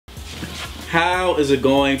How is it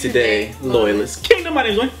going today, Loyalist Kingdom? My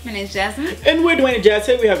name is Dwayne. My name is Jasmine. And we're Dwayne and Jazz.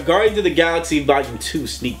 Today we have Guardians of the Galaxy Volume 2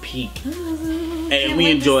 sneak peek. And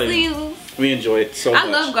we enjoy it. We enjoy it so much. I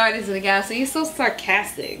love Guardians of the Galaxy. He's so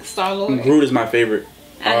sarcastic. Star-Lord. Groot is my favorite.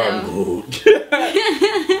 Groot.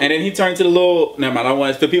 And then he turned to the little... Never mind, I don't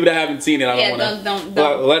want... For people that haven't seen it, I don't want to...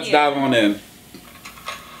 Don't. Let's dive on in.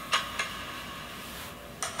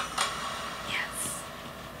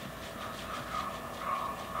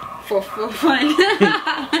 For fun.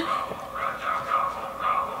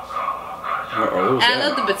 I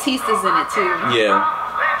love the Batista's in it too. Yeah.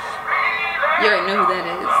 You already know who that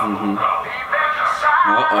is.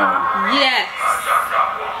 Yes.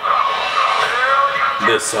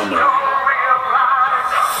 This summer.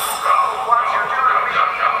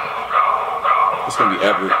 It's gonna be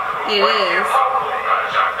epic. It is.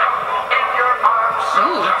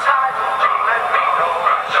 Ooh.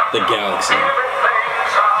 The galaxy.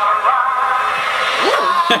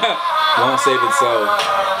 Won't save itself.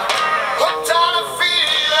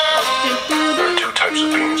 There are two types of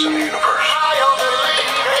beings in the universe.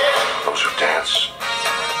 Those who dance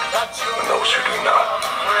and those who do not.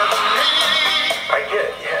 I get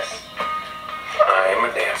it, yes. I'm a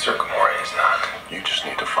dancer, Gamora is not. You just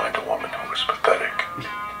need to find a woman who is pathetic.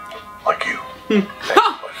 Like you.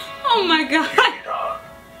 Oh my god.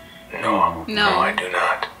 You need a hug. No, I do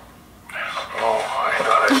not. Oh, I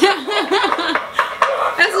thought I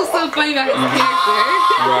That's what's so funny about his character.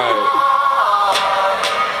 Right.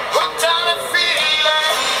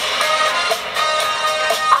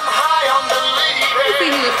 I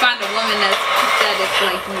think he would find a woman that's pathetic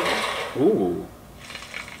like you. Ooh.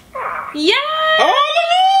 Yeah. Oh,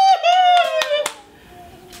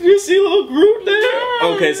 you see little Groot there?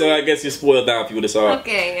 Yeah. Okay, so I guess you're spoiled down if you would have saw it.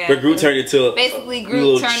 Okay, yeah. But Groot turned into basically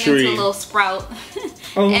Groot turned into a little sprout.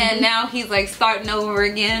 And now he's like starting over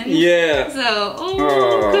again. Yeah. So,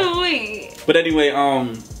 can't wait. But anyway,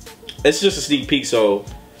 it's just a sneak peek, so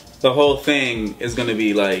the whole thing is gonna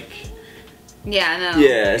be like. Yeah, I know.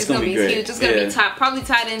 Yeah, it's gonna be great. Huge. It's gonna be probably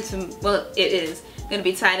tied into. Well, it is gonna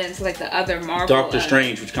be tied into like the other Marvel. Doctor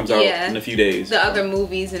Strange, which comes out in a few days. The other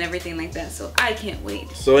movies and everything like that. So I can't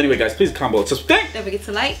wait. So anyway, guys, please combo, subscribe. Don't forget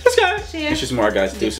to like, subscribe, share. and share some more, guys. Deuces.